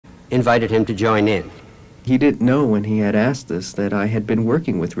invited him to join in. He didn't know when he had asked us that I had been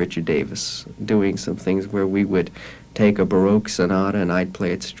working with Richard Davis, doing some things where we would take a Baroque sonata and I'd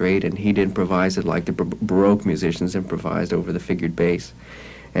play it straight and he'd improvise it like the Baroque musicians improvised over the figured bass.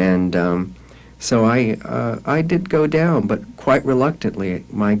 And so I did go down, but quite reluctantly.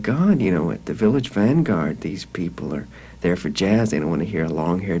 My God, you know, at the Village Vanguard, these people are there for jazz. They don't want to hear a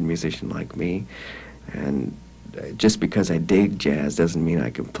long-haired musician like me. And just because I dig jazz doesn't mean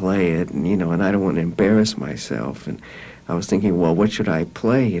I can play it, and, you know, and I don't want to embarrass myself. And I was thinking, well, what should I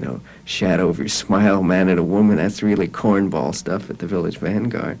play? You know, Shadow of Your Smile, Man and a Woman, that's really cornball stuff at the Village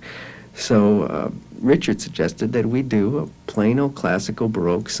Vanguard. So Richard suggested that we do a plain old classical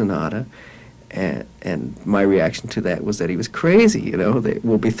Baroque sonata, and my reaction to that was that he was crazy, you know, that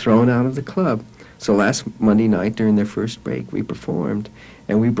we'll be thrown out of the club. So last Monday night during their first break, we performed,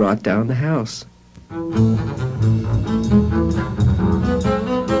 and we brought down the house.